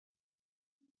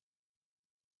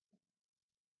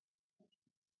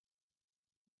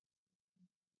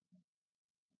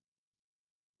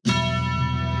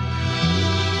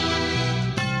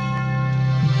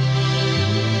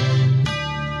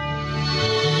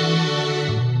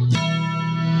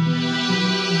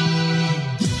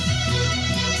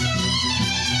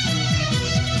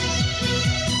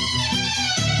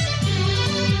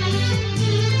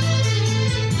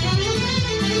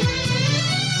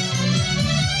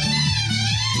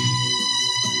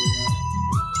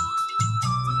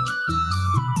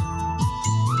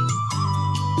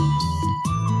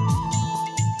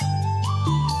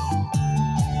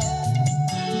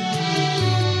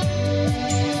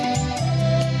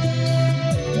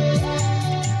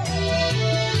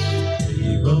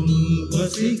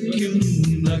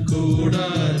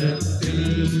കൂടാരത്തിൽ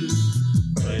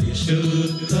പരിശുദ്ധമാകുമീ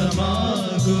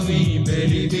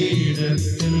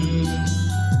ബലിപീഠത്തിൽ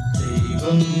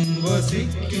ദൈവം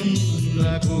വസിക്കുന്ന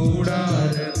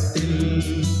കൂടാരത്തിൽ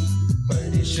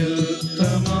പരിശുദ്ധമാകുമീ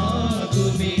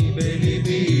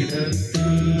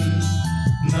ബലിപീഠത്തിൽ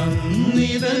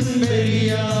നന്ദിതൻ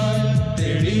ബലിയായി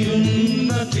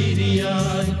തെളിയുന്ന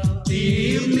തിരിയായി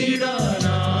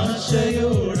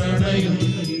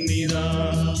തീർന്നിടാനാശയോടണയുന്നിതാ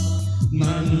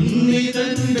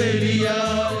നന്ദിതൻ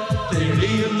ബലിയായി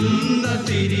തെളിയുന്ന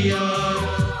തിരിയായി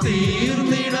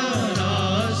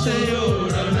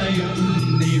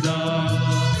തീർന്നിടാനാശയോടണയുന്നിതാ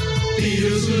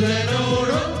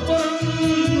തിരുസുതനോടൊപ്പം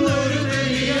ഒരു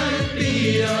ബലിയായി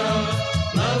തീരാ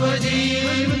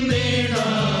നവജീവൻ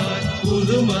നേടാൻ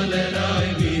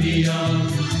പുതുമലരായി വിരിയാം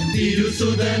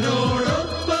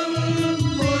തിരുസുതനോടൊപ്പം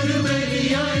ഒരു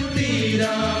ബലിയായി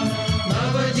തീരാം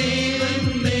നവജീവൻ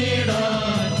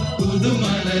നേടാൻ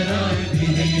പുതുമലരായി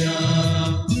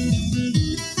വിരിയാം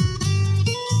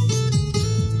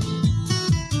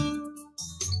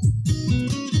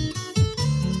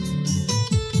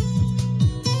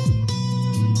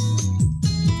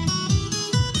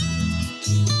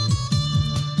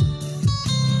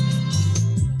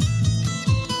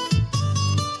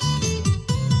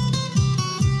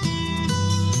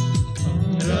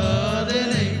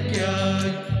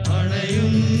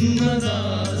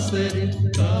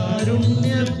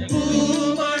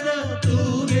കാരുണ്യപ്പൂമഴ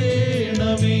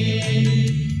തൂകേണമേ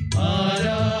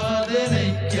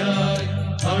ആരാധനയ്ക്കായി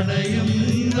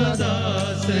അണയുന്ന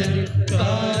ദാസരിൽ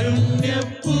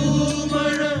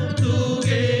കാരുണ്യപ്പൂമഴ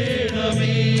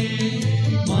തൂകേണമേ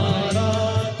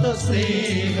മാറാത്ത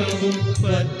സ്നേഹവും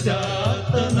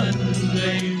പറ്റാത്ത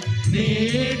നന്മയും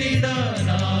നേടിടാൻ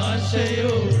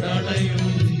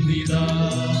ആശയോടണയുന്നിതാ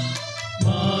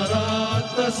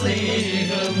മാറാത്ത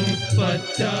സ്നേഹവും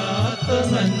പറ്റാത്ത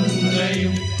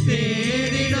നന്മയും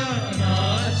നേടിടാൻ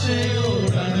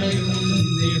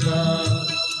ആശയോടണയുന്നിതാ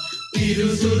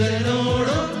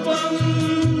തിരുസുതനോടൊപ്പം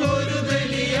ഒരു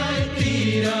ബലിയായി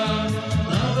തീരാൻ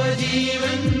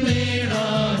നവജീവൻ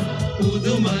നേടാൻ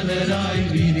പുതുമലരായി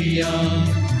വിരിയാം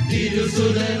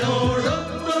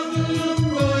തിരുസുതനോടൊപ്പം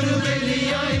ഒരു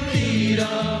ബലിയായി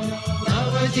തീരാൻ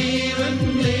നവജീവൻ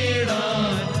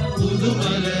നേടാൻ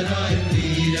പുതുമലരായി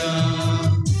തീരാം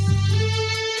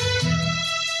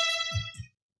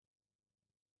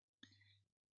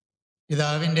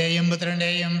പിതാവിന്റെയും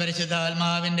പുത്രന്റെയും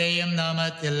പരിശുദ്ധാത്മാവിന്റെയും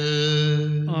നാമത്തിൽ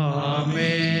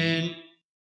ആമേൻ.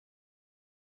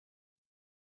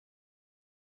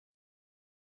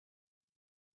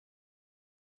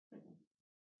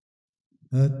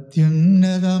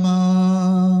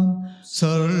 അത്യുന്നതമാം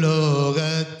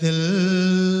സ്വർലോകത്തിൽ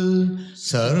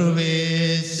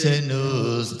സർവേശനു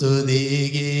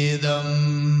സ്തുതിഗീതം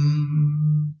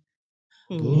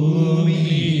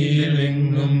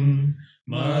ഭൂമിയിലെങ്ങും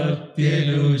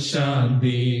മർത്യനു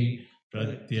ശാന്തി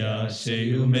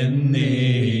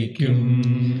പ്രത്യാശയുമെന്നേക്കും.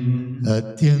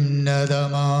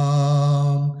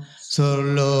 അത്യുന്നതമാം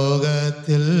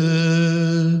സ്വർലോകത്തിൽ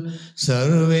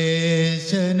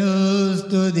സർവേശനു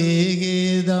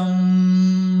സ്തുതിഗീതം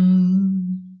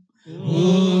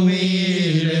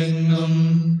ഭൂമിയിലെങ്ങും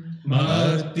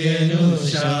മർത്യനു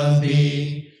ശാന്തി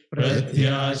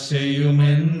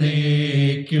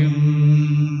പ്രത്യാശയുമെന്നേക്കും.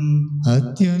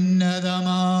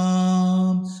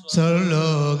 അത്യുന്നതമാം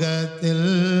സ്വർലോകത്തിൽ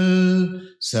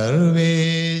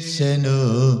സർവേശനു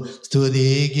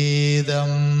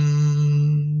സ്തുതിഗീതം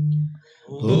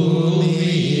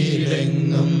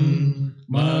ഭൂമിയിലെങ്ങും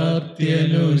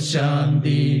മർത്യനു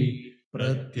ശാന്തി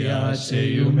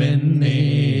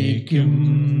പ്രത്യാശയുമെന്നേക്കും.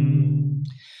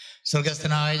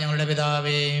 സ്വർഗസ്ഥനായ ഞങ്ങളുടെ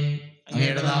പിതാവേ,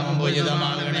 അങ്ങയുടെ നാമം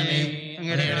പൂജിതമാകണമേ,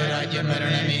 അങ്ങയുടെ രാജ്യം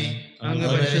വരണമേ, അങ്ങ്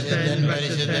പരിശുദ്ധൻ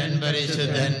പരിശുദ്ധൻ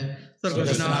പരിശുദ്ധൻ.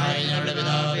 സ്വർഗസ്ഥനായ ഞങ്ങളുടെ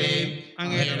പിതാവേ,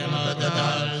 അങ്ങയുടെ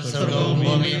മഹത്വത്താൽ സ്വർഗവും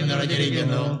ഭൂമിയും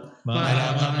നിറഞ്ഞിരിക്കുന്നു.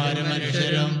 മാലാഖമാരും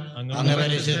മനുഷ്യരും അങ്ങ്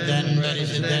പരിശുദ്ധൻ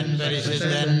പരിശുദ്ധൻ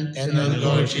പരിശുദ്ധൻ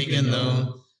എന്നുദ്ഘോഷിക്കുന്നു.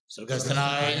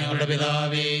 സ്വർഗസ്ഥനായ ഞങ്ങളുടെ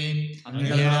പിതാവേ,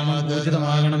 അങ്ങയുടെ നാമം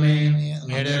പൂജിതമാകണമേ,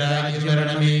 അങ്ങയുടെ രാജ്യം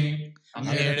വരണമേ,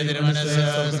 അങ്ങയുടെ തിരുമനസ്സ്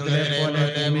സ്വർഗ്ഗത്തിലെ പോലെ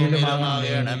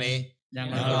ഭൂമിയിലുമാകണമേ.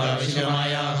 ഞങ്ങൾക്ക്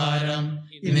ആവശ്യമായ ആഹാരം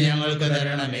ഇന്ന് ഞങ്ങൾക്ക്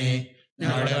തരണമേ.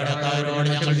 ഞങ്ങളുടെ കടക്കാരോട്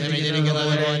ഞങ്ങൾ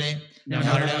ക്ഷമിച്ചിരിക്കുന്നത് പോലെ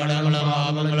ഞങ്ങളുടെ കടങ്ങളും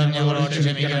പാപങ്ങളും ഞങ്ങളോട്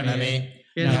ക്ഷമിക്കണമേ.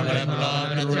 ഞങ്ങളെ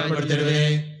പ്രലോഭനത്തിൽ ഉൾപ്പെടുത്തരുതേ,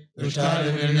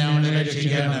 ദുഷ്ടാരൂപിയിൽ ഞങ്ങളെ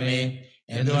രക്ഷിക്കണമേ.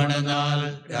 എന്തുകൊണ്ടെന്നാൽ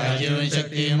രാജ്യവും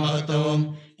ശക്തിയും മഹത്വവും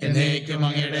എന്നേക്കും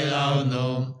അങ്ങയുടേതാവുന്നു.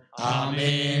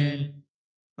 ആമേൻ.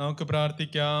 നമുക്ക്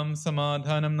പ്രാർത്ഥിക്കാം.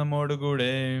 സമാധാനം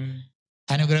നമ്മോടുകൂടെ.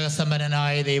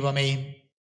 അനുഗ്രഹസമ്പന്നനായ ദൈവമേ,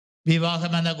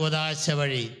 വിവാഹമെന്ന കൂദാശ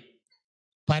വഴി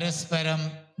പരസ്പരം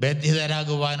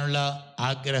ബന്ധിതരാകുവാനുള്ള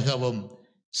ആഗ്രഹവും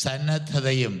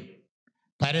സന്നദ്ധതയും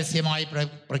പരസ്യമായി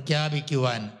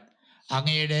പ്രഖ്യാപിക്കുവാൻ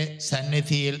അങ്ങയുടെ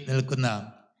സന്നിധിയിൽ നിൽക്കുന്ന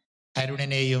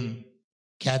അരുണിനെയും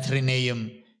കാഥറിനെയും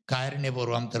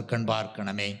കാരുണ്യപൂർവ്വം തൃക്കൺ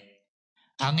പാർക്കണമേ.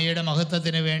 അങ്ങയുടെ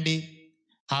മഹത്വത്തിന് വേണ്ടി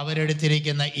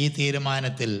അവരെടുത്തിരിക്കുന്ന ഈ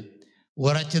തീരുമാനത്തിൽ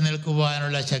ഉറച്ചു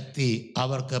നിൽക്കുവാനുള്ള ശക്തി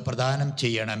അവർക്ക് പ്രദാനം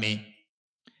ചെയ്യണമേ.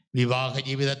 വിവാഹ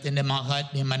ജീവിതത്തിൻ്റെ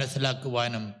മഹാത്മ്യം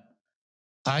മനസ്സിലാക്കുവാനും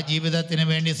ആ ജീവിതത്തിന്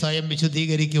വേണ്ടി സ്വയം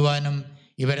വിശുദ്ധീകരിക്കുവാനും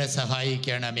ഇവരെ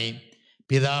സഹായിക്കണമേ.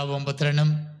 പിതാവും പുത്രനും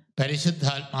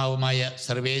പരിശുദ്ധാത്മാവുമായ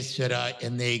സർവേശ്വര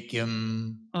എന്നേക്കും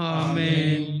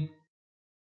ആമേൻ.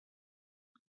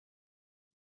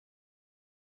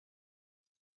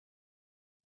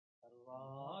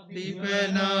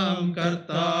 സർവാധിപനാം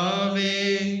കർത്താവേ,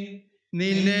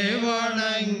 നിന്നെ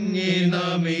വണങ്ങി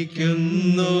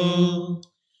നമിക്കുന്നു.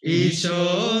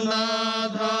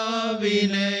 ഈശോനാഥ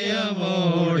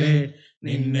വിനയമോടെ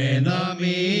നിന്നെ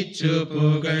നമിച്ചു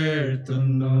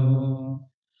പുകഴ്ത്തുന്നു.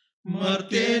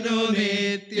 മർത്യനു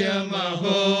നിത്യമഹോന്നതമാം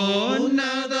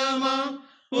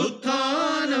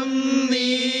ഉത്ഥാനം നീ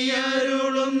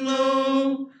അരുളുന്നു.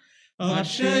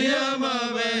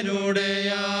 അക്ഷയമവനുടെ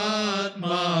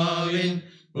ആത്മാവിൻ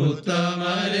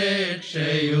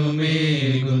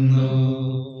ഉത്തമരക്ഷയുമേകുന്നു.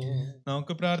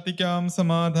 നമുക്ക് പ്രാർത്ഥിക്കാം.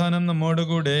 സമാധാനം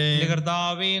നമ്മോടുകൂടെ.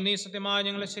 കർത്താവേ, നീ സത്യമായി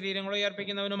ഞങ്ങളുടെ ശരീരങ്ങളെ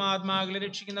അർപ്പിക്കുന്നവനും ആത്മാക്കളെ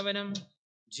രക്ഷിക്കുന്നവനും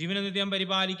ജീവന നിത്യം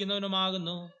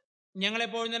പരിപാലിക്കുന്നവനുമാകുന്നു.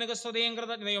 ഞങ്ങളെപ്പോഴും നിനക്ക് സ്തുതിയും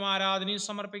കൃതജ്ഞതയും ആരാധനയും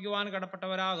സമർപ്പിക്കുവാൻ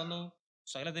കടപ്പെട്ടവരാകുന്നു.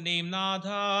 സകലത്തിന്റെയും നാഥ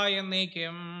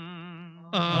എന്നേക്കും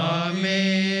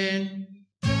ആമേൻ.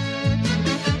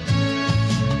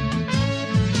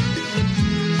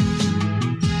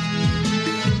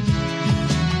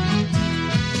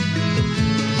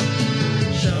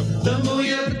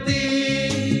 ശബ്ദമുയർത്തി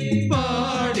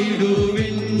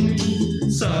പാടിടുവിൻ,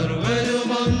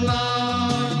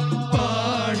 സർവരുമൊന്നാം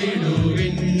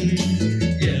പാടിടുവിൻ.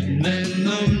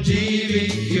 എന്നെന്നും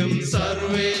ജീവിക്കും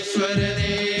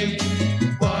സർവേശ്വരനെ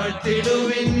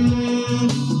പാട്ടിടുവിൻ,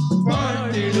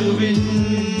 പാട്ടിടുവിൻ.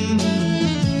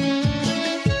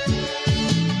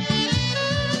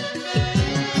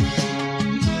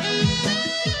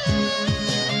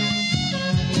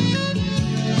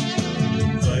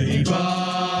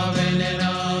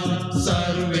 പരിപാവനനാം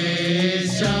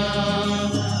സർവേശ,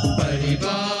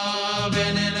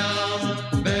 പരിപാവനനാം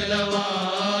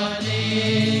ബലവാനേ,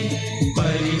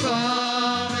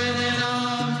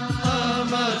 പരിപാവനനാം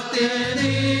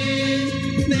അമർത്യനേ,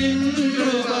 നിൻ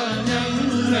കൃപ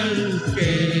ഞങ്ങൾക്കേകണമേ.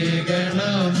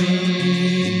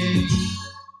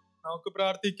 നമുക്ക്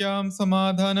പ്രാർത്ഥിക്കാം.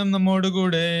 സമാധാനം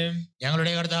നമ്മോടുകൂടെ.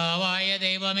 ഞങ്ങളുടെ കർത്താവായ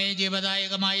ദൈവമേ,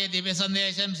 ജീവദായകമായ ദിവ്യ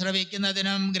സന്ദേശം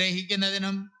ശ്രവിക്കുന്നതിനും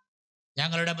ഗ്രഹിക്കുന്നതിനും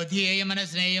ഞങ്ങളുടെ ബുദ്ധിയെയും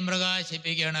മനസ്സിനെയും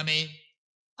പ്രകാശിപ്പിക്കണമേ.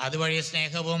 അതുവഴി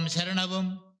സ്നേഹവും ശരണവും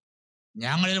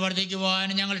ഞങ്ങളിൽ വർദ്ധിക്കുവാൻ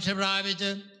ഞങ്ങൾ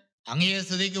പ്രാപിച്ച് അങ്ങയെ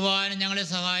സ്തുതിക്കുവാൻ ഞങ്ങളെ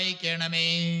സഹായിക്കണമേ.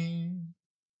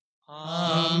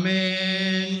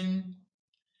 ആമേൻ.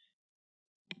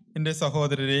 എൻ്റെ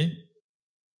സഹോദരരെ,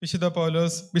 വിശുദ്ധ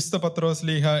പൗലോസ് വിശുദ്ധ പത്രോസ്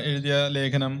ലീഹ എഴുതിയ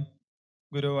ലേഖനം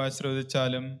ഗുരു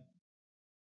ആശ്രവദിച്ചാലും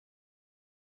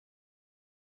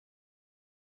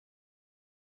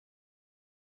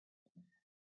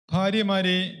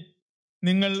ഭാര്യമാരെ,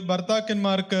 നിങ്ങൾ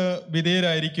ഭർത്താക്കന്മാർക്ക്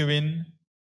വിധേയരായിരിക്കുവിൻ.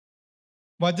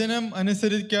 വചനം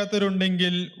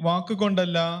അനുസരിക്കാത്തവരുണ്ടെങ്കിൽ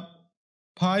വാക്കുകൊണ്ടല്ല,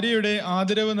 ഭാര്യയുടെ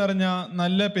ആദരവ് നിറഞ്ഞ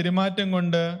നല്ല പെരുമാറ്റം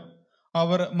കൊണ്ട്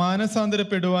അവർ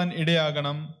മാനസാന്തരപ്പെടുവാൻ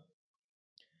ഇടയാകണം.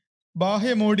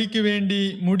 ബാഹ്യമോടിക്ക് വേണ്ടി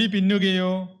മുടി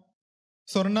പിന്നുകയോ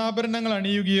സ്വർണ്ണാഭരണങ്ങൾ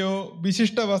അണിയുകയോ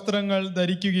വിശിഷ്ട വസ്ത്രങ്ങൾ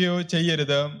ധരിക്കുകയോ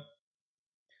ചെയ്യരുത്.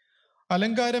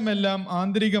 അലങ്കാരമെല്ലാം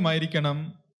ആന്തരികമായിരിക്കണം.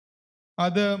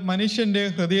 അത് മനുഷ്യന്റെ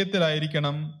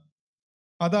ഹൃദയത്തിലായിരിക്കണം.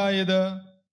 അതായത്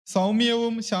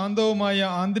സൗമ്യവും ശാന്തവുമായ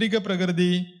ആന്തരിക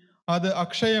പ്രകൃതി, അത്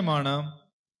അക്ഷയമാണ്.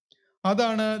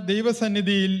 അതാണ്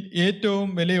ദൈവസന്നിധിയിൽ ഏറ്റവും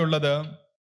വിലയുള്ളത്.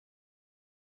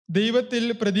 ദൈവത്തിൽ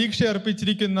പ്രതീക്ഷ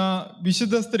അർപ്പിച്ചിരിക്കുന്ന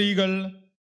വിശുദ്ധ സ്ത്രീകൾ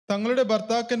തങ്ങളുടെ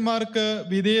ഭർത്താക്കന്മാർക്ക്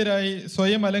വിധേയരായി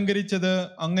സ്വയം അലങ്കരിച്ചത്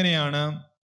അങ്ങനെയാണ്.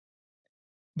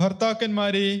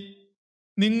 ഭർത്താക്കന്മാരെ,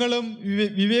 നിങ്ങളും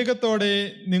വിവേകത്തോടെ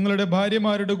നിങ്ങളുടെ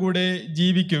ഭാര്യമാരുടെ കൂടെ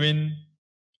ജീവിക്കുവിൻ.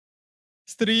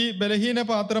 സ്ത്രീ ബലഹീന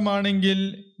പാത്രമാണെങ്കിൽ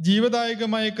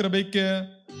ജീവദായകമായ കൃപയ്ക്ക്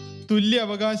തുല്യ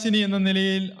അവകാശിനി എന്ന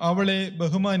നിലയിൽ അവളെ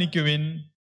ബഹുമാനിക്കുവിൻ.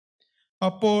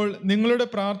 അപ്പോൾ നിങ്ങളുടെ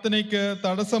പ്രാർത്ഥനയ്ക്ക്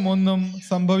തടസ്സമൊന്നും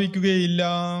സംഭവിക്കുകയില്ല.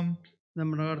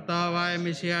 നമ്മുടെ കർത്താവായ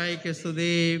മിശിഹായ്ക്ക്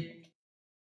സ്തുതി.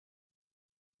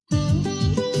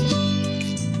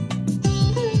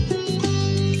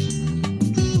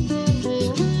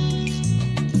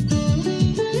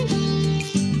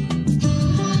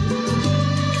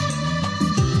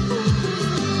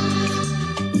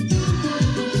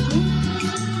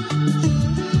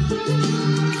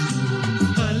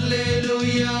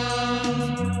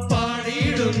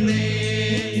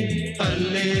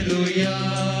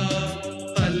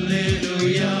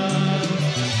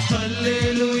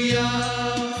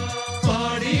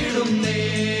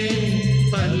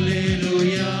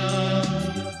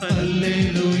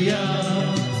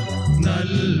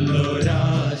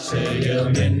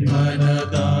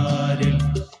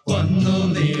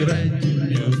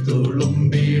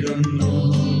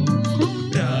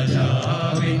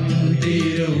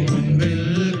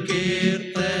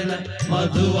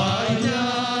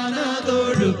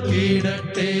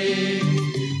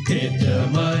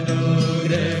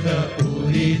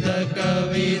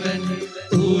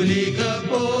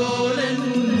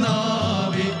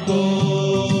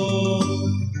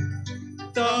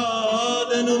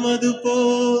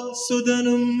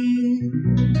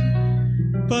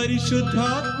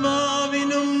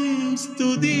 പരിശുദ്ധാത്മാവിനും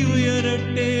സ്തുതി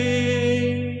ഉയരട്ടെ.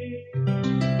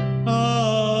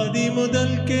 ആദി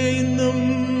മുതൽക്കേ ഇന്നും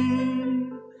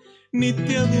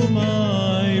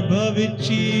നിത്യവുമായി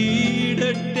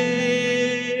ഭവിച്ചിടട്ടെ.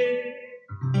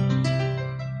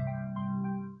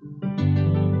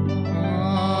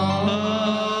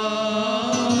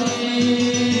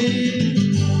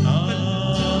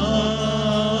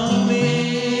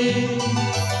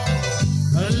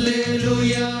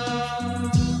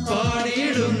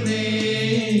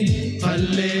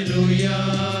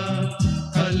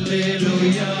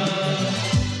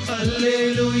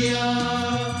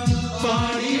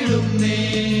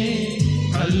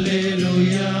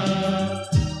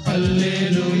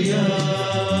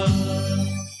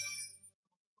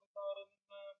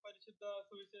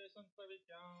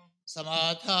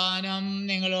 സമാധാനം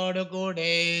നിങ്ങളോട്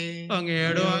കൂടെ.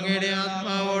 അങ്ങയോടും അങ്ങയുടെ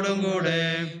ആത്മാവോടും കൂടെ.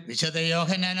 വിശുദ്ധ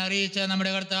യോഹന്നാൻ അറിയിച്ച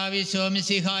നമ്മുടെ കർത്താവ് ഈശോ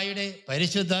മിശിഹായുടെ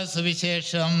പരിശുദ്ധ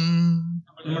സുവിശേഷം.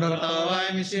 നമ്മുടെ കർത്താവായ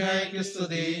മിശിഹായ്ക്ക്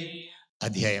സ്തുതി.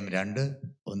 അധ്യായം 2,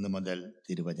 1 മുതൽ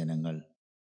തിരുവചനങ്ങൾ.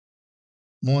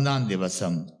 3-ാം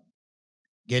ദിവസം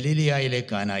ഗലീലിയായിലെ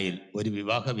കാനായിൽ ഒരു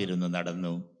വിവാഹ വിരുന്ന്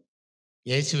നടന്നു.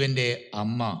 യേശുവിൻ്റെ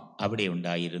അമ്മ അവിടെ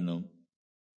ഉണ്ടായിരുന്നു.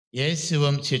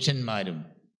 യേശുവും ശിഷ്യന്മാരും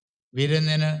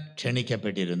വിരുന്നിന്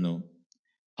ക്ഷണിക്കപ്പെട്ടിരുന്നു.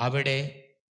 അവിടെ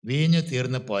വീഞ്ഞു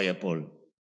തീർന്നു പോയപ്പോൾ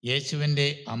യേശുവിൻ്റെ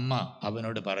അമ്മ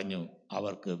അവനോട് പറഞ്ഞു,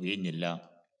 അവർക്ക് വീഞ്ഞില്ല.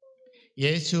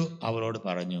 യേശു അവരോട്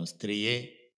പറഞ്ഞു, സ്ത്രീയെ,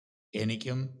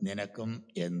 എനിക്കും നിനക്കും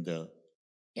എന്ത്?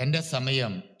 എൻ്റെ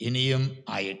സമയം ഇനിയും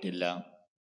ആയിട്ടില്ല.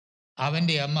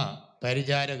 അവൻ്റെ അമ്മ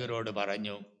പരിചാരകരോട്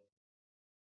പറഞ്ഞു,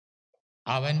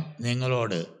 അവൻ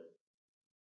നിങ്ങളോട്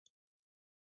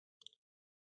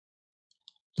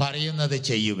പറയുന്നത്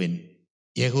ചെയ്യുവിൻ.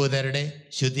 യഹൂദരുടെ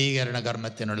ശുദ്ധീകരണ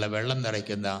കർമ്മത്തിനുള്ള വെള്ളം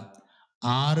നിറയ്ക്കുന്ന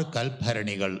 6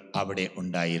 കൽഭരണികൾ അവിടെ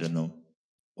ഉണ്ടായിരുന്നു.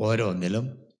 ഓരോന്നിലും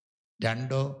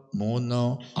 2-3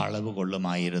 അളവ്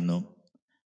കൊള്ളുമായിരുന്നു.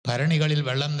 ഭരണികളിൽ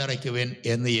വെള്ളം നിറയ്ക്കുവിൻ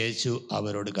എന്ന് യേശു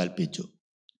അവരോട് കൽപ്പിച്ചു.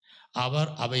 അവർ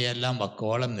അവയെല്ലാം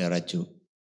വക്കോളം നിറച്ചു.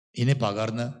 ഇനി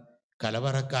പകർന്ന്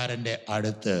കലവറക്കാരൻ്റെ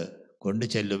അടുത്ത് കൊണ്ടു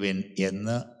ചെല്ലുവിൻ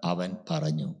എന്ന് അവൻ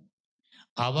പറഞ്ഞു.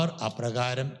 അവർ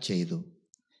അപ്രകാരം ചെയ്തു.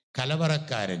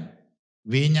 കലവറക്കാരൻ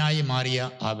വീഞ്ഞായി മാറിയ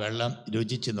ആ വെള്ളം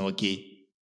രുചിച്ചു നോക്കി.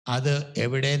 അത്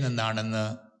എവിടെ നിന്നാണെന്ന്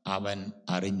അവൻ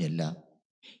അറിഞ്ഞില്ല.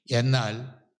 എന്നാൽ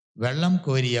വെള്ളം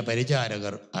കോരിയ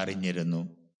പരിചാരകർ അറിഞ്ഞിരുന്നു.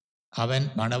 അവൻ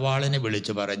മണവാളനെ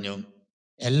വിളിച്ചു പറഞ്ഞു,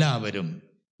 എല്ലാവരും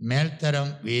മേൽത്തരം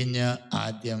വീഞ്ഞ്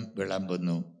ആദ്യം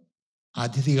വിളമ്പുന്നു.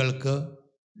 അതിഥികൾക്ക്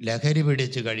ലഹരി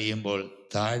പിടിച്ചു കഴിയുമ്പോൾ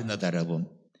താഴ്ന്ന തരവും.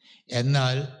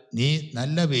 എന്നാൽ നീ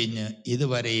നല്ല വീഞ്ഞ്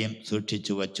ഇതുവരെയും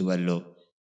സൂക്ഷിച്ചു വച്ചുവല്ലോ.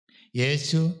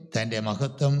 യേശു തൻ്റെ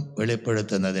മഹത്വം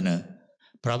വെളിപ്പെടുത്തുന്നതിന്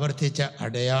പ്രവർത്തിച്ച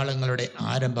അടയാളങ്ങളുടെ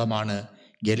ആരംഭമാണ്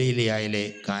ഗലീലിയായിലെ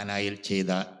കാനായിൽ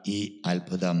ചെയ്ത ഈ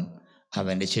അത്ഭുതം.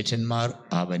 അവൻ്റെ ശിഷ്യന്മാർ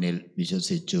അവനിൽ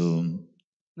വിശ്വസിച്ചു.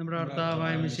 നമ്മുടെ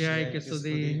കർത്താവായ മിശിഹായ്ക്ക്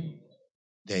സ്തുതി.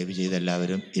 ദയവ് ചെയ്ത്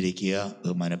എല്ലാവരും ഇരിക്കുക.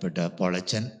 ബഹുമാനപ്പെട്ട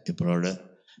പൊളച്ചൻ ഇപ്പോഴോട്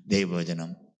ദൈവവചനം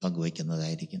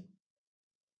പങ്കുവയ്ക്കുന്നതായിരിക്കും.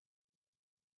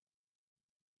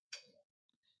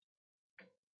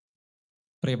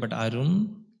 പ്രിയപ്പെട്ട അരുൺ,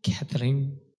 കാതറിൻ,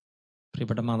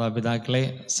 പ്രിയപ്പെട്ട മാതാപിതാക്കളെ,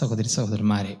 സഹോദരി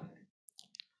സഹോദരന്മാരെ,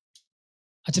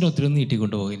 അച്ഛൻ ഒത്തിരി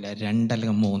നീട്ടിക്കൊണ്ടു പോകില്ല. 2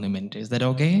 അല്ലെങ്കിൽ 3 മിനിറ്റ്. Is that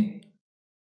okay?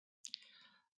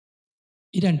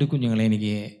 ഈ 2 കുഞ്ഞുങ്ങളെ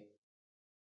എനിക്ക്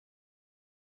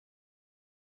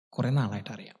കുറേ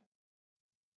നാളായിട്ട് അറിയാം.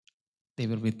 They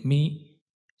were with me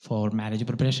for marriage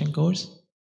preparation course.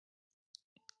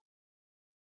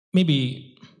 Maybe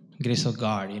grace of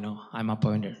God, I'm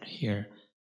appointed here.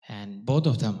 And both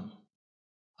of them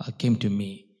came to me.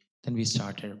 Then we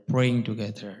started praying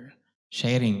together,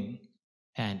 sharing.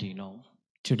 And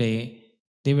today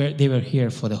they were here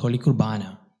for the Holy Kurbana.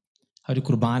 അവർ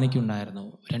കുർബാനയ്ക്ക് ഉണ്ടായിരുന്നു.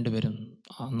 2 പേരും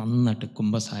നന്നായിട്ട്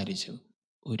കുമ്പസാരിച്ചു,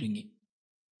 ഒരുങ്ങി.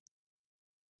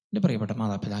 എൻ്റെ പ്രിയപ്പെട്ട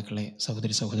മാതാപിതാക്കളെ,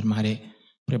 സഹോദരി സഹോദരന്മാരെ,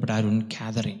 പ്രിയപ്പെട്ട അരുൺ,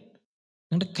 കാതറിൻ,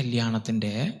 നിങ്ങളുടെ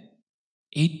കല്യാണത്തിൻ്റെ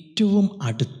ഏറ്റവും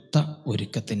അടുത്ത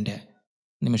ഒരുക്കത്തിൻ്റെ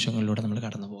നിമിഷങ്ങളിലൂടെ നമ്മൾ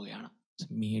കടന്നു പോവുകയാണ്.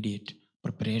 Immediate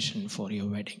preparation for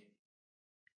your wedding.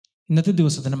 ഇന്നത്തെ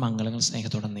ദിവസത്തിൻ്റെ മംഗളങ്ങൾ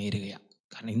സ്നേഹത്തോടെ നേരുകയാണ്.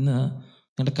 കാരണം ഇന്ന്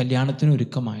നിങ്ങളുടെ കല്യാണത്തിന്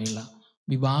ഒരുക്കമായുള്ള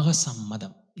വിവാഹ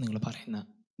സമ്മതം നിങ്ങൾ പറയുന്ന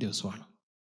ദിവസമാണ്.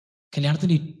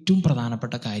 കല്യാണത്തിൻ്റെ ഏറ്റവും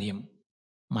പ്രധാനപ്പെട്ട കാര്യം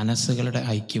മനസ്സുകളുടെ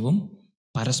ഐക്യവും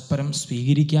പരസ്പരം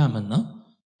സ്വീകരിക്കാമെന്ന്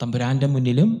തമ്പുരാൻ്റെ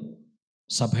മുന്നിലും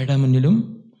സഭയുടെ മുന്നിലും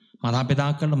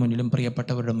മാതാപിതാക്കളുടെ മുന്നിലും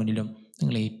പ്രിയപ്പെട്ടവരുടെ മുന്നിലും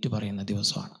നിങ്ങൾ ഏറ്റുപറയുന്ന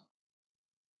ദിവസമാണ്.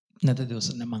 ഇന്നത്തെ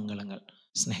ദിവസത്തിൻ്റെ മംഗളങ്ങൾ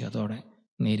സ്നേഹത്തോടെ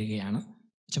നേരുകയാണ്.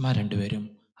 അച്ഛന്മാർ 2 പേരും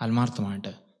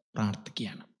ആത്മാർത്ഥമായിട്ട്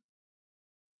പ്രാർത്ഥിക്കുകയാണ്.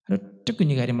 ഒരൊറ്റ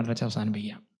കുഞ്ഞു കാര്യം പറഞ്ഞ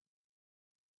അവസാനിപ്പിക്കാം.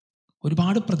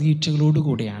 ഒരുപാട്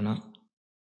പ്രതീക്ഷകളോടുകൂടിയാണ്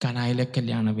കനായിലെ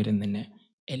കല്യാണ വിരുന്നിന്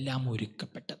എല്ലാം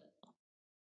ഒരുക്കപ്പെട്ടത്.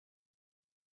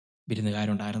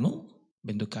 വിരുന്നുകാരുണ്ടായിരുന്നു,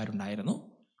 ബന്ധുക്കാരുണ്ടായിരുന്നു,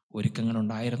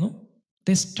 ഒരുക്കങ്ങളുണ്ടായിരുന്നു.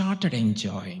 They started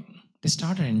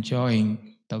enjoying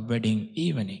the wedding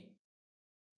evening.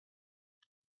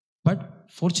 But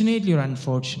fortunately or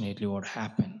unfortunately, what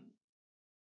happened?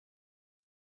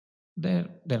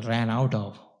 They ran out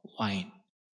of wine.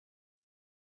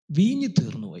 വീഞ്ഞ്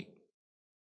തീർന്നുപോയി.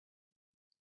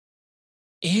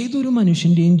 ഏതൊരു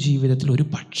മനുഷ്യൻ്റെയും ജീവിതത്തിൽ ഒരു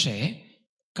പക്ഷേ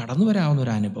കടന്നു വരാവുന്ന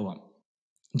ഒരു അനുഭവം.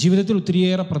 ജീവിതത്തിൽ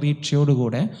ഒത്തിരിയേറെ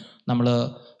പ്രതീക്ഷയോടുകൂടെ നമ്മൾ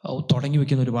തുടങ്ങി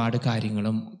വയ്ക്കുന്ന ഒരുപാട്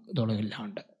കാര്യങ്ങളും ഇതുമെല്ലാം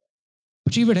ഉണ്ട്.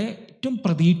 പക്ഷെ ഇവിടെ ഏറ്റവും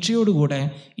പ്രതീക്ഷയോടുകൂടെ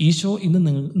ഈശോ ഇന്ന്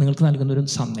നിങ്ങൾക്ക് നൽകുന്നൊരു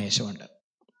സന്ദേശമുണ്ട്.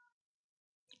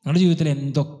 നിങ്ങളുടെ ജീവിതത്തിൽ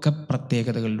എന്തൊക്കെ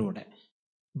പ്രത്യേകതകളിലൂടെ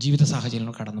ജീവിത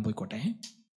സാഹചര്യങ്ങൾ കടന്നു പോയിക്കോട്ടെ,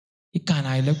 ഈ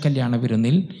കാനായിലെ കല്യാണ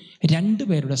വിരുന്നിൽ 2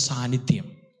 പേരുടെ സാന്നിധ്യം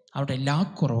അവരുടെ എല്ലാ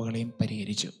കുറവുകളെയും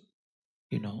പരിഹരിച്ചു.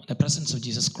 the presence of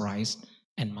Jesus Christ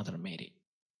and Mother Mary.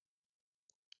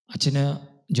 അച്ഛന്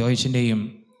ജോയിച്ചിൻ്റെയും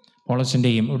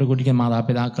പോളസിൻ്റെയും ഇവിടെ കൂടിയ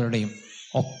മാതാപിതാക്കളുടെയും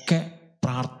ഒക്കെ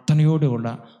പ്രാർത്ഥനയോടുള്ള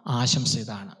ആശംസ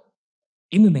ഇതാണ്.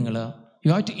 ഇന്ന് നിങ്ങൾ you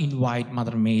have to invite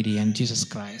mother Mary and Jesus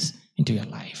Christ in to your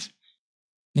life.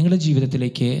 നിങ്ങളുടെ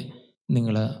ജീവിതത്തിലേക്ക്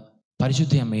നിങ്ങൾ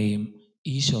പരിശുദ്ധ അമ്മയെയും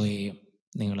ഈശോയെയും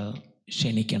നിങ്ങൾ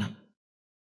ക്ഷണിക്കണം.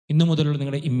 ഇന്നു മുതലുള്ള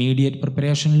നിങ്ങളുടെ ഇമ്മീഡിയറ്റ്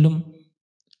പ്രിപ്പറേഷനിലും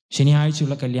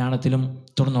ശനിയാഴ്ചയുള്ള കല്യാണത്തിലും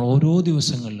തുടർന്ന് ഓരോ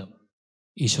ദിവസങ്ങളിലും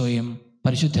ഈശോയും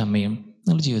പരിശുദ്ധ അമ്മയും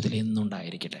നിങ്ങളുടെ ജീവിതത്തിൽ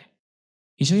എന്നുണ്ടായിരിക്കട്ടെ.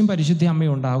 ഈശോയും പരിശുദ്ധ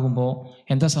അമ്മയും ഉണ്ടാകുമ്പോൾ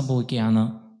എന്താ സംഭവിക്കുകയെന്ന്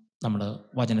നമ്മൾ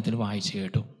വചനത്തിൽ വായിച്ചു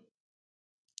കേട്ടു.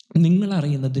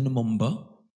 നിങ്ങളറിയുന്നതിന് മുമ്പ്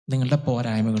നിങ്ങളുടെ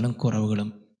പോരായ്മകളും കുറവുകളും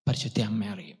പരിശുദ്ധ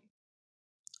അമ്മ അറിയും.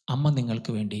 അമ്മ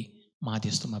നിങ്ങൾക്ക് വേണ്ടി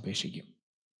മാധ്യസ്ഥം അപേക്ഷിക്കും.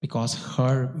 Because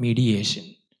her mediation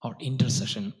or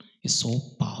intercession is so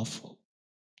powerful.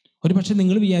 ഒരു പക്ഷേ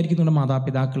നിങ്ങൾ വിചാരിക്കുന്നുണ്ട്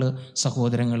മാതാപിതാക്കൾ,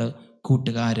 സഹോദരങ്ങൾ,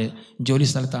 കൂട്ടുകാർ, ജോലി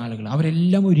സ്ഥലത്തെ ആളുകൾ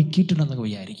അവരെല്ലാം ഒരുക്കിയിട്ടുണ്ടെന്നൊക്കെ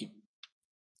വിചാരിക്കും.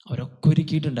 അവരൊക്കെ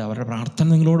ഒരുക്കിയിട്ടുണ്ട്, അവരുടെ പ്രാർത്ഥന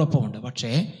നിങ്ങളോടൊപ്പം ഉണ്ട്.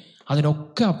 പക്ഷേ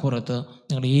അതിനൊക്കെ അപ്പുറത്ത്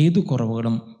നിങ്ങളുടെ ഏത്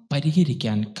കുറവുകളും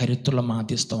പരിഹരിക്കാൻ കരുത്തുള്ള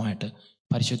മാധ്യസ്ഥമായിട്ട്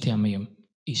പരിശുദ്ധ അമ്മയും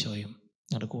ഈശോയും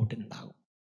നിങ്ങളുടെ കൂട്ടിനുണ്ടാകും.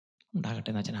 ഉണ്ടാകട്ടെ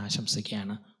എന്ന് അച്ഛൻ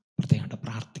ആശംസിക്കുകയാണ്, പ്രത്യേകമായിട്ട്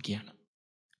പ്രാർത്ഥിക്കുകയാണ്.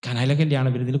 കനായിലെ കല്യാണ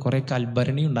വിരുന്നിൽ കുറേ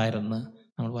കൽഭരണി ഉണ്ടായിരുന്നു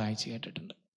നമ്മൾ വായിച്ച്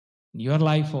കേട്ടിട്ടുണ്ട്. In your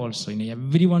life also, in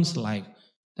everyone's life,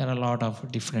 there are a lot of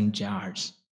different jars.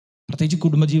 പ്രത്യേകിച്ച്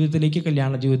കുടുംബജീവിതത്തിലേക്ക്,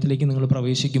 കല്യാണ ജീവിതത്തിലേക്ക് നിങ്ങൾ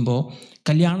പ്രവേശിക്കുമ്പോൾ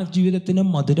കല്യാണ ജീവിതത്തിന്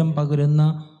മധുരം പകരുന്ന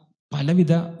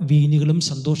പലവിധ വീഞ്ഞുകളും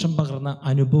സന്തോഷം പകർന്ന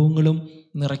അനുഭവങ്ങളും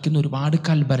നിറയ്ക്കുന്ന ഒരുപാട്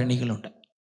കൽഭരണികളുണ്ട്.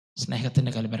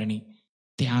 സ്നേഹത്തിൻ്റെ കൽഭരണി,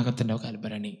 ത്യാഗത്തിൻ്റെ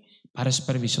കൽഭരണി,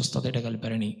 പരസ്പര വിശ്വസ്തതയുടെ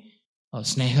കൽഭരണി,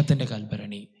 സ്നേഹത്തിൻ്റെ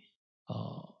കൽഭരണി,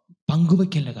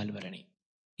 പങ്കുവയ്ക്കലിൻ്റെ കൽഭരണി.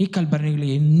 ഈ കൽഭരണികൾ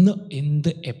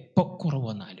എപ്പോൾ കുറവ്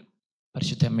വന്നാലും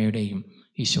പരിശുദ്ധ അമ്മയുടെയും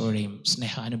ഈശോയുടെയും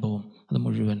സ്നേഹാനുഭവം അത്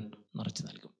മുഴുവൻ നിറച്ചു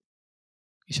നൽകും.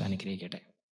 ഈശോ അനുഗ്രഹിക്കട്ടെ.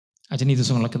 അച്ഛൻ ഈ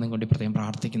ദിവസങ്ങളൊക്കെ നിങ്ങൾക്ക് വേണ്ടി പ്രത്യേകം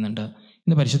പ്രാർത്ഥിക്കുന്നുണ്ട്.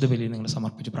 ഇന്ന് പരിശുദ്ധ ബലിയിൽ നിങ്ങൾ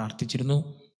സമർപ്പിച്ച് പ്രാർത്ഥിച്ചിരുന്നു.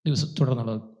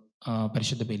 തുടർന്നുള്ള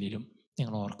പരിശുദ്ധ ബലിയിലും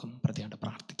നിങ്ങൾ ഓർക്കും, പ്രത്യേകമായിട്ട്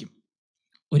പ്രാർത്ഥിക്കും.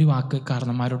 ഒരു വാക്ക്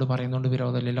കാരണന്മാരോട് പറയുന്നതുകൊണ്ട്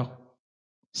വിരോധമില്ലല്ലോ.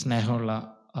 സ്നേഹമുള്ള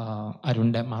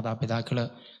അരുണിൻ്റെ മാതാപിതാക്കൾ,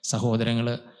 സഹോദരങ്ങൾ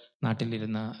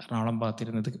നാട്ടിലിരുന്ന് എറണാകുളം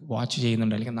ഭാഗത്തിരുന്നത് വാച്ച്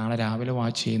ചെയ്യുന്നുണ്ട്, അല്ലെങ്കിൽ നാളെ രാവിലെ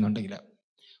വാച്ച് ചെയ്യുന്നുണ്ടെങ്കിൽ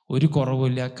ഒരു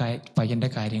കുറവില്ല, പയ്യൻ്റെ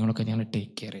കാര്യങ്ങളൊക്കെ ഞങ്ങൾ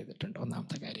ടേക്ക് കെയർ ചെയ്തിട്ടുണ്ട്.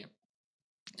 ഒന്നാമത്തെ കാര്യം.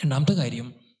 രണ്ടാമത്തെ കാര്യം,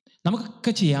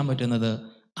 നമുക്കൊക്കെ ചെയ്യാൻ പറ്റുന്നത്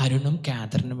അരുണും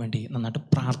കാതറിനും വേണ്ടി നന്നായിട്ട്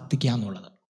പ്രാർത്ഥിക്കുക എന്നുള്ളത്.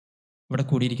 ഇവിടെ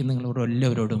കൂടിയിരിക്കുന്ന നിങ്ങളോട്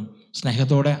എല്ലാവരോടും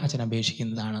സ്നേഹത്തോടെ അച്ഛൻ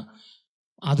അപേക്ഷിക്കുന്നതാണ്.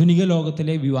 ആധുനിക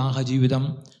ലോകത്തിലെ വിവാഹ ജീവിതം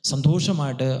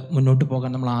സന്തോഷമായിട്ട് മുന്നോട്ട്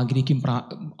പോകാൻ നമ്മൾ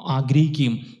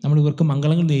ആഗ്രഹിക്കുകയും നമ്മൾ ഇവർക്ക്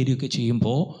മംഗളങ്ങൾ നേരുകയൊക്കെ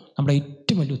ചെയ്യുമ്പോൾ നമ്മുടെ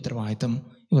ഏറ്റവും വലിയ ഉത്തരവാദിത്തം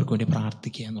ഇവർക്ക് വേണ്ടി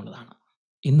പ്രാർത്ഥിക്കുക എന്നുള്ളതാണ്.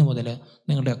 ഇന്നു മുതൽ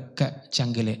നിങ്ങളുടെയൊക്കെ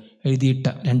ചങ്കിൽ എഴുതിയിട്ട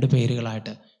 2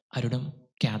 പേരുകളായിട്ട് അരുണും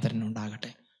കാതറിനും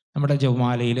ഉണ്ടാകട്ടെ. നമ്മുടെ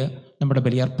ജപമാലയിൽ, നമ്മുടെ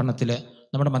ബലിയർപ്പണത്തിൽ,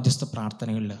 നമ്മുടെ മധ്യസ്ഥ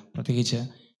പ്രാർത്ഥനകളിൽ പ്രത്യേകിച്ച്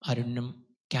അരുണിനും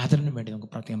കാതറിനും വേണ്ടി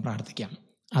നമുക്ക് പ്രത്യേകം പ്രാർത്ഥിക്കാം.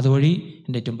 അതുവഴി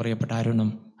എൻ്റെ ഏറ്റവും പ്രിയപ്പെട്ട അരുണും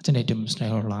അച്ഛൻ്റെ ഏറ്റവും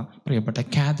സ്നേഹമുള്ള പ്രിയപ്പെട്ട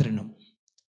കാതറിനും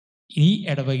ഈ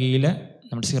ഇടവകയിൽ,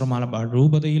 നമ്മുടെ സീറോ-മലബാർ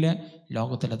രൂപതയിലെ,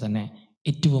 ലോകത്തിലെ തന്നെ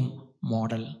ഏറ്റവും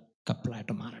മോഡൽ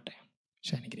കപ്പിളായിട്ട് മാറട്ടെ.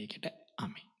 പക്ഷെ അനുഗ്രഹിക്കട്ടെ.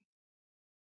 ആമേൻ.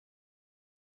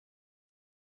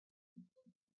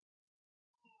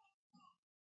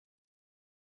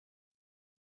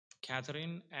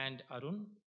 Catherine and Arun.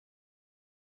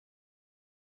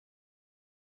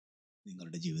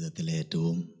 നിങ്ങളുടെ ജീവിതത്തിലെ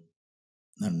ഏറ്റവും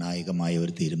നിർണായകമായ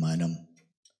ഒരു തീരുമാനം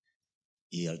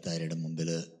ഈ ആൾക്കാരുടെ മുമ്പിൽ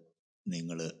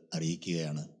നിങ്ങൾ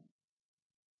അറിയിക്കുകയാണ്.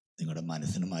 നിങ്ങളുടെ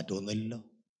മനസ്സിന് മാറ്റമൊന്നുമില്ലല്ലോ.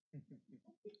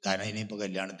 കാരണം ഇനിയിപ്പോൾ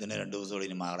കല്യാണത്തിന് 2 ദിവസത്തോളം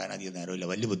ഇനി മാറാൻ അധികം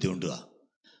നേരമില്ല, വലിയ ബുദ്ധിമുട്ടുമാണ്.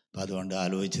 അപ്പം അതുകൊണ്ട്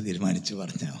ആലോചിച്ച് തീരുമാനിച്ച്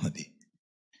പറഞ്ഞാൽ മതി.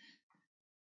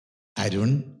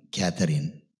 അരുൺ, കാതറിൻ,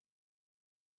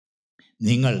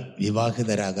 നിങ്ങൾ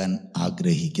വിവാഹിതരാകാൻ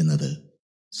ആഗ്രഹിക്കുന്നത്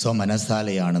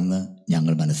സ്വമനസ്സാലെയാണെന്ന്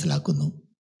ഞങ്ങൾ മനസ്സിലാക്കുന്നു.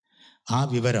 ആ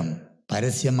വിവരം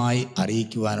പരസ്യമായി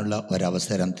അറിയിക്കുവാനുള്ള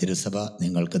ഒരവസരം തിരുസഭ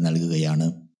നിങ്ങൾക്ക് നൽകുകയാണ്.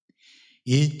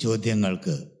 ഈ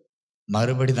ചോദ്യങ്ങൾക്ക്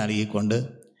മറുപടി നൽകിക്കൊണ്ട്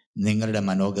നിങ്ങളുടെ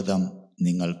മനോഗതം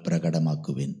നിങ്ങൾ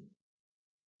പ്രകടമാക്കുവിൻ.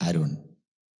 അരുൺ,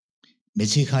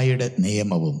 മിശിഹായുടെ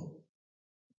നിയമവും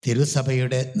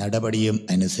തിരുസഭയുടെ നടപടിയും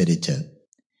അനുസരിച്ച്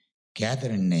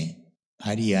കാതറിനെ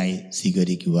ഭാര്യയായി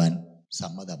സ്വീകരിക്കുവാൻ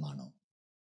സമ്മതമാണോ?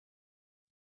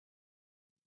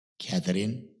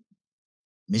 കാതറിൻ,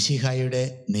 മിശിഹായുടെ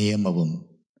നിയമവും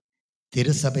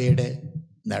തിരുസഭയുടെ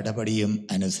നടപടിയും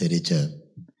അനുസരിച്ച്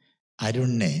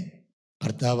അരുണിനെ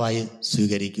ഭർത്താവായി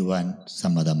സ്വീകരിക്കുവാൻ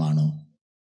സമ്മതമാണോ?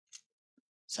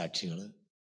 സാക്ഷികൾ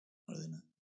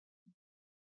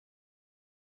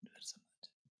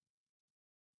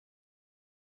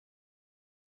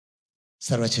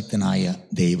സർവശക്തനായ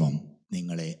ദൈവം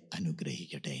നിങ്ങളെ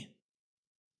അനുഗ്രഹിക്കട്ടെ.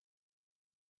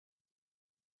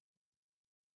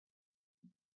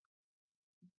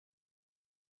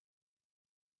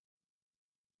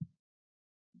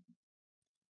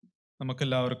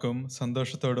 നമുക്കെല്ലാവർക്കും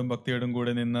സന്തോഷത്തോടും ഭക്തിയോടും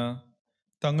കൂടെ നിന്ന്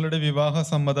തങ്ങളുടെ വിവാഹ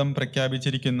സമ്മതം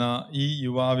പ്രഖ്യാപിച്ചിരിക്കുന്ന ഈ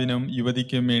യുവാവിനും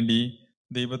യുവതിക്കും വേണ്ടി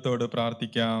ദൈവത്തോട്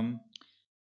പ്രാർത്ഥിക്കാം.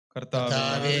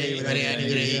 കർത്താവേ, ഇവരെ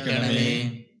അനുഗ്രഹിക്കണമേ.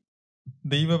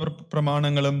 ദൈവ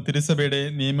പ്രമാണങ്ങളും തിരുസഭയുടെ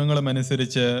നിയമങ്ങളും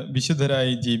അനുസരിച്ച്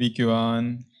വിശുദ്ധരായി ജീവിക്കുവാൻ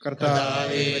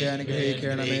കർത്താവേ, ഇവരെ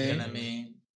അനുഗ്രഹിക്കണമേ.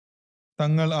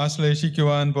 തങ്ങൾ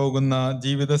ആശ്ലേഷിക്കുവാൻ പോകുന്ന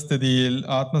ജീവിതസ്ഥിതിയിൽ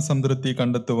ആത്മസംതൃപ്തി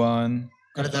കണ്ടെത്തുവാൻ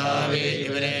കർത്താവേ,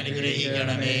 ഇവരെ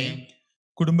അനുഗ്രഹിക്കണമേ.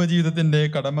 കുടുംബജീവിതത്തിന്റെ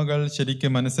കടമകൾ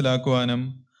ശരിക്കും മനസ്സിലാക്കുവാനും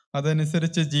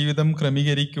അതനുസരിച്ച് ജീവിതം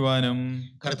ക്രമീകരിക്കുവാനും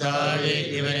കർത്താവേ,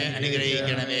 ഇവരെ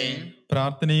അനുഗ്രഹിക്കണമേ.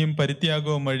 പ്രാർത്ഥനയും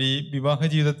പരിത്യാഗവും വഴി വിവാഹ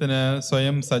ജീവിതത്തിന്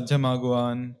സ്വയം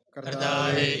സജ്ജമാകുവാൻ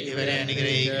കർത്താവേ, ഇവരെ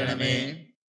അനുഗ്രഹിക്കണമേ.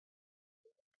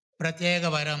 പ്രത്യേക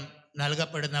വരം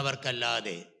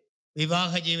നൽകപ്പെടുന്നവർക്കല്ലാതെ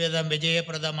വിവാഹ ജീവിതം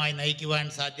വിജയപ്രദമായി നയിക്കുവാൻ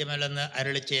സാധ്യമല്ലെന്ന്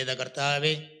അരുളി ചെയ്ത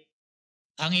കർത്താവേ,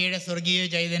 അങ്ങയുടെ സ്വർഗീയ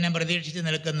ചൈതന്യം പ്രതീക്ഷിച്ച്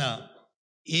നിൽക്കുന്ന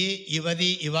ഈ യുവതി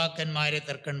യുവാക്കന്മാരെ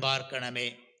തർക്കൺ പാർക്കണമേ.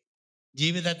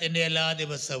 ജീവിതത്തിൻ്റെ എല്ലാ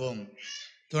ദിവസവും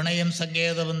തുണയും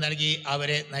സങ്കേതവും നൽകി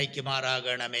അവരെ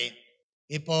നയിക്കുമാറാകണമേ.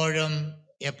 ഇപ്പോഴും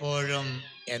എപ്പോഴും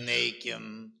എന്നേക്കും.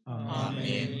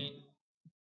 ആമേൻ.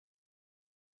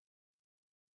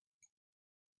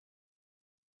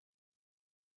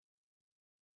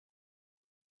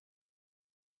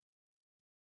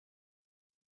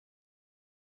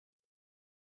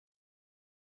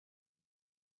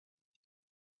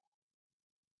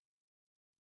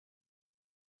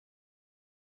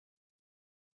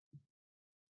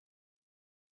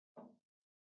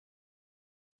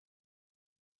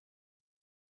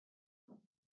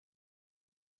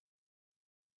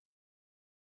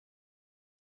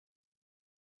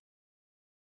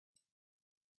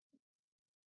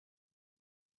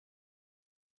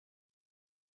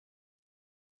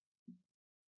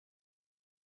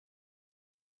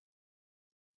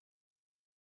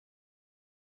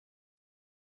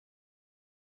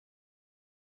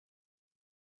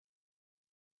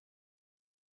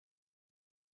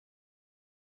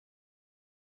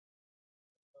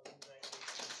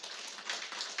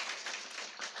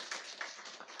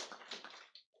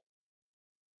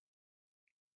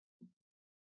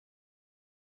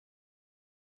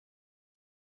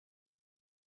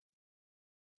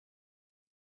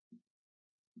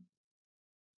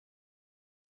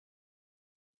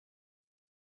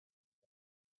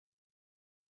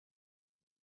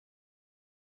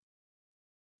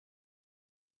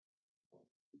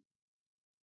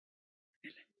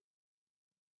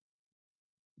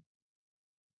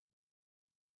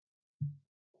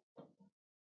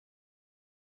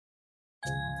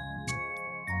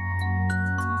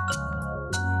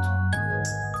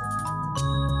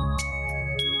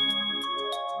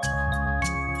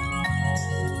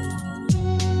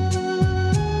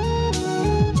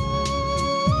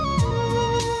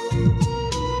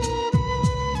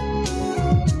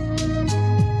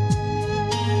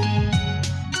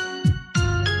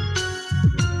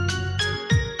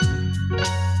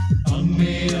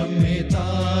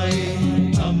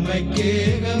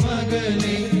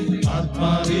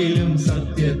 ആത്മാവിലും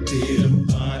സത്യത്തിലും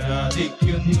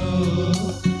ആരാധിക്കുന്നു.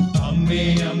 അമ്മേ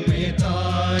അമ്മേ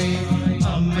തായ്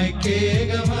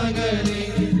അമ്മയ്ക്കേക മകനെ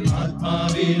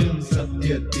ആത്മാവിലും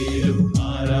സത്യത്തിലും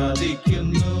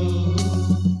ആരാധിക്കുന്നു.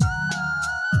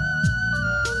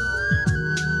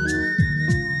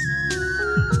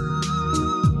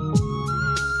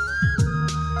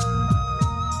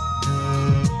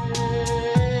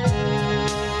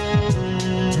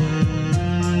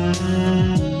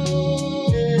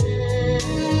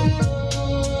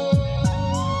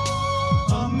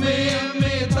 അമ്മേ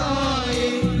അമ്മേ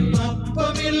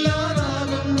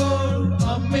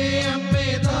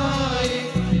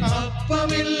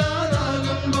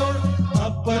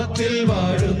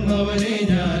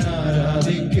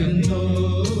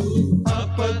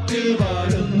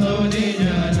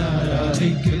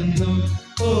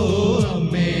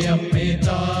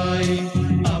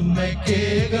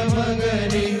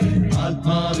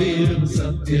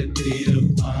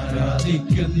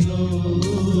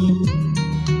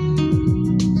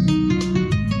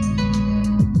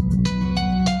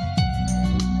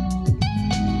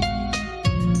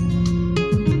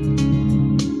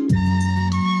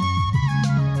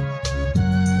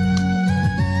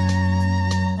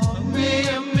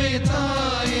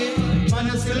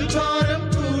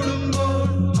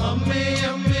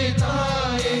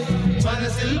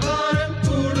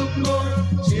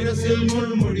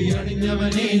മുൾമുടി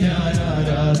അണിഞ്ഞവനെ ഞാൻ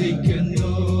ആരാധിക്കുന്നു.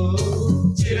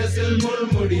 ശിരസിൽ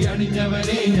മുൾമുടി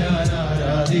അണിഞ്ഞവനെ ഞാൻ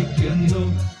ആരാധിക്കുന്നു.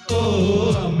 ഓ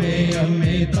അമ്മേ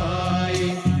അമ്മേ തായേ,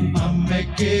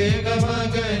 അമ്മയ്ക്കേക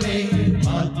മകനെ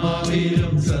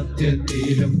ആത്മാവിലും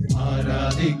സത്യത്തിലും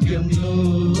ആരാധിക്കുന്നു.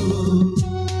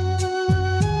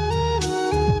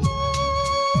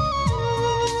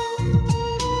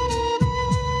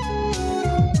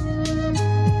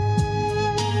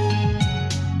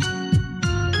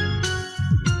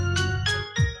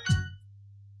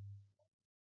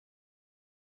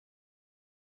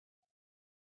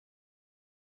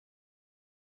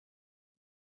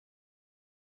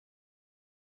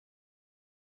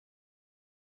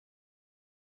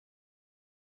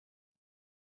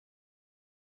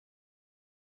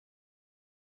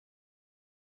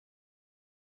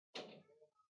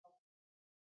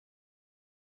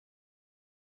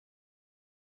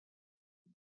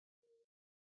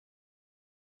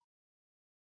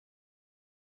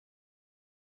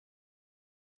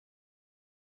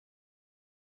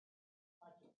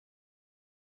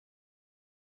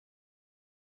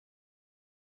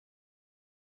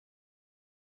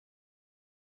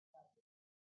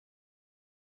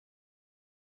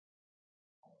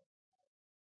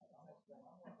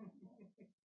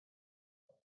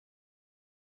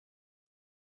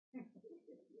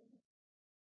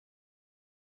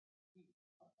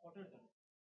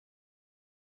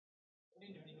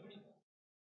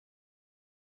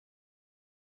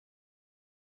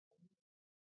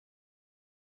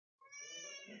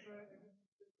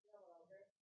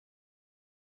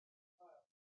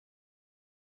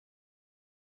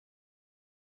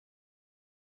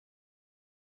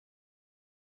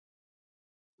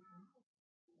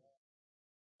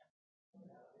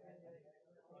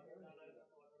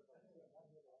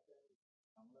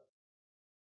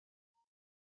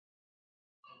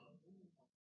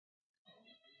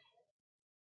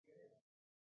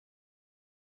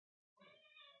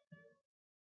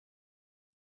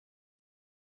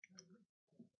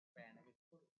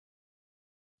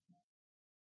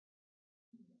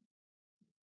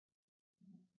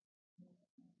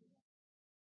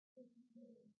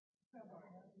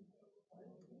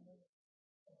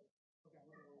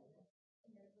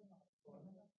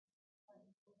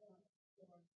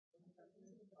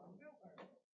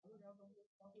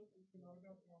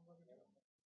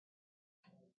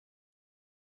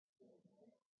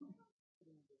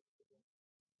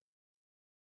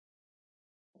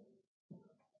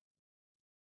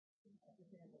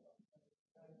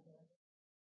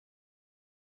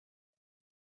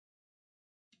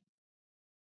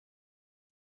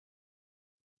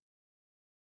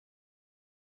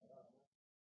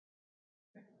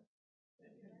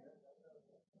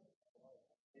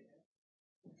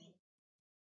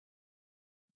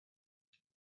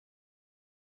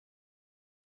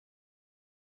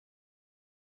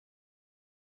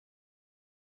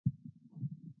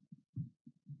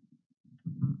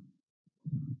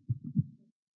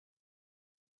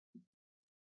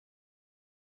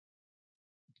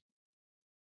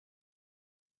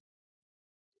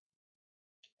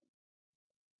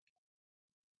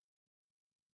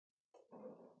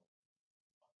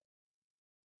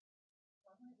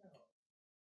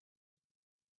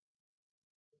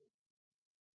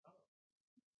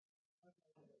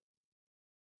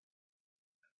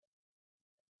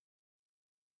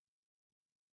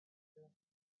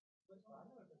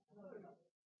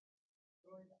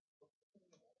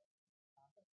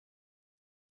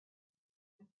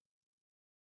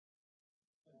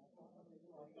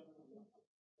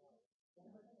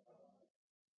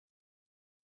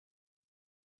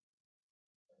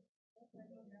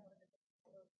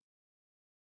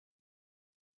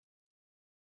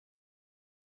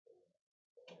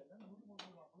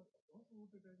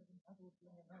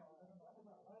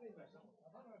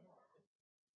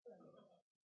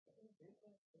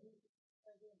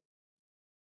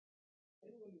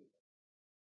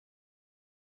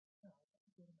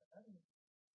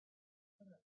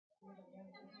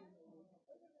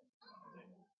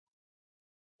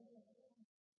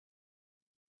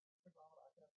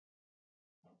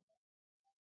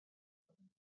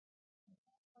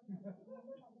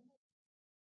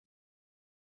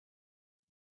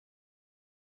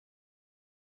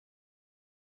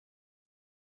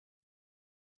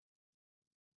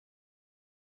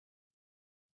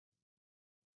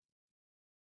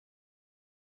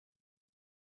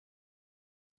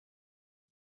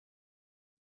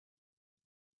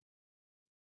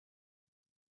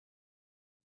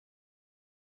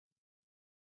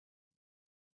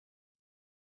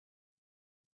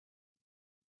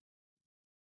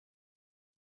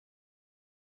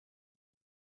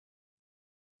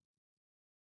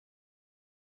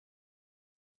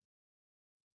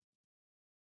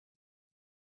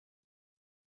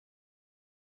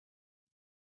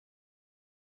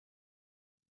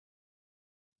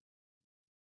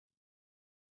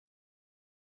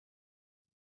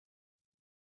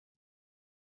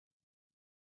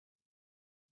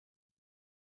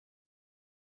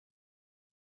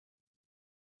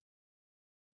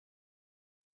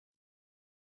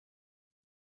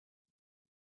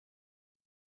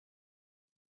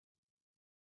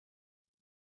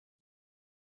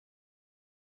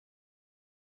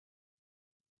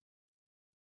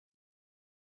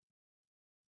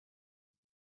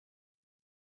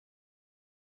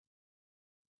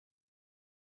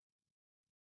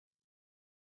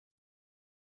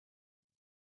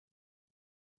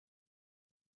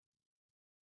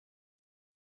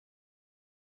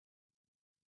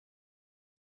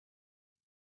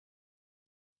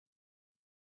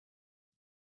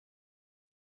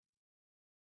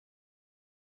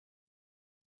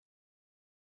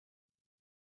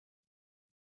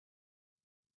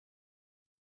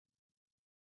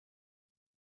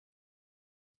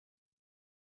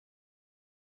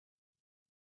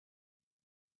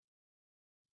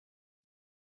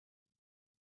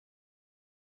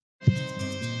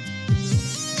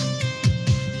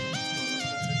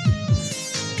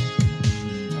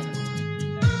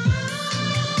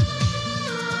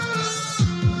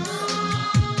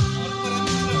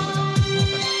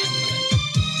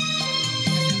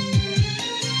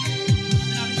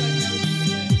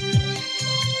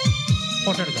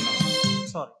 ഫോട്ടോ എടുക്കണോ?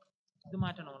 സോറി, ഇത്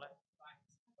മാറ്റണോ മോളെ?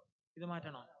 ഇത്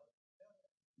മാറ്റണോ?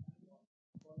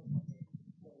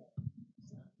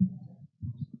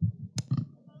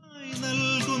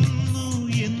 നൽകുന്നു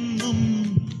എന്നും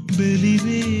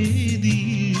ബലിവേദി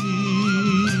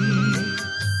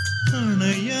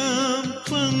അണയാം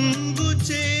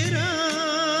പങ്കുചേരാം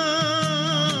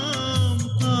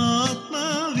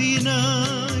ആത്മാവിനായി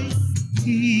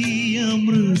ഈ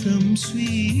അമൃതം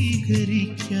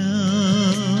സ്വീകരിക്കാം.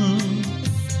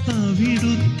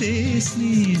 അവിടുത്തെ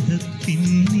സ്നേഹത്തിൻ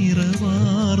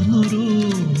നിറവാർന്നൊരോർമ്മയിൽ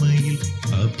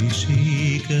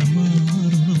അഭിഷേകമാർന്നുണരാം.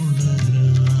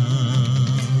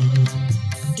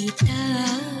 ഇതാ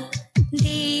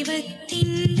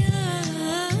ദൈവത്തിന്നാലയം,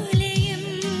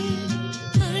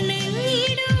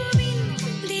 അണഞ്ഞിടുവിൻ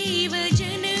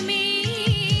ദൈവജനമേ.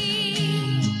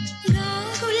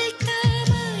 ഗാഗുൽത്താമലയിലെ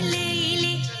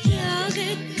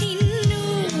യാഗത്തിനോർമ്മയിൽ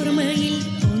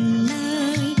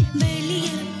ഒന്നായി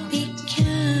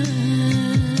ബലിയർപ്പിക്കാം.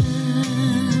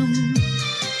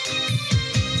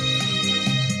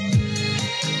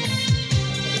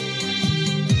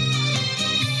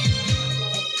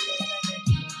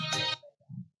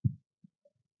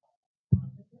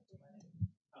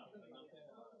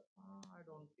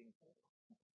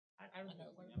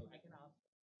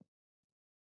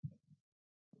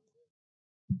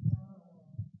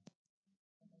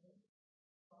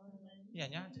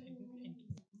 ഞാൻ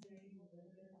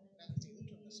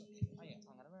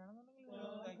അങ്ങനെ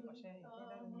വേണമെന്നുണ്ടെങ്കിൽ പക്ഷേ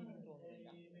എനിക്ക് തോന്നുന്നില്ല.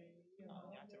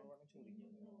 ഞാൻ ചെറുപ്പം ചോദിക്കും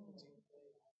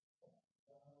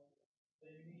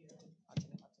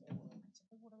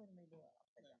അച്ഛൻ്റെ കൂടെ വരുന്നതിൽ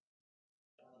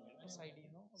സൈഡിൽ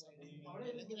നിന്നോ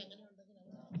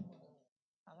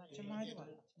അത് അച്ഛന്മാര്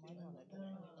വന്നിട്ട്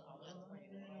അതിന്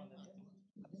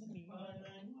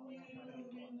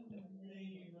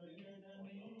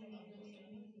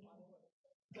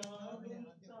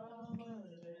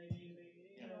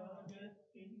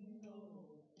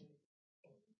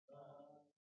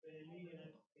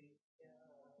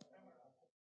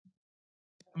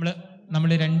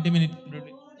നമ്മള് 2 മിനിറ്റിനുള്ളിൽ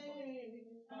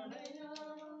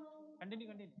കണ്ടിന്യൂ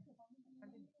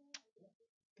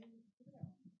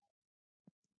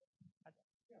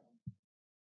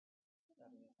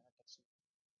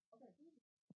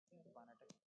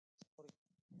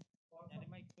ഞാൻ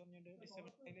മൈക്ക് പറഞ്ഞുകൊണ്ട്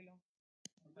ഡിസ്റ്റർബ് ചെയ്യില്ലല്ലോ.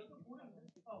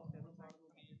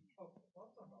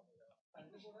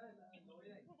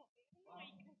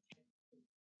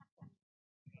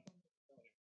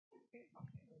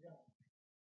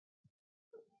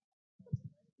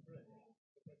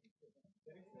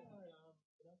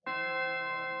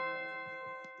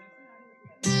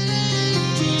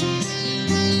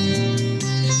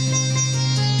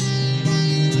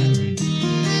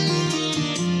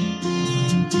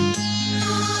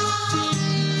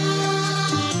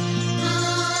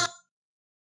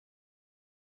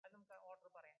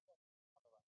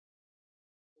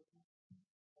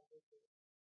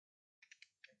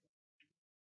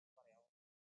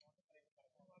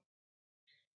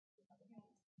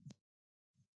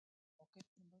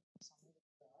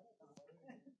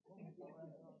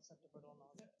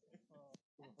 സെറ്റപ്പെടുമെന്നാണ്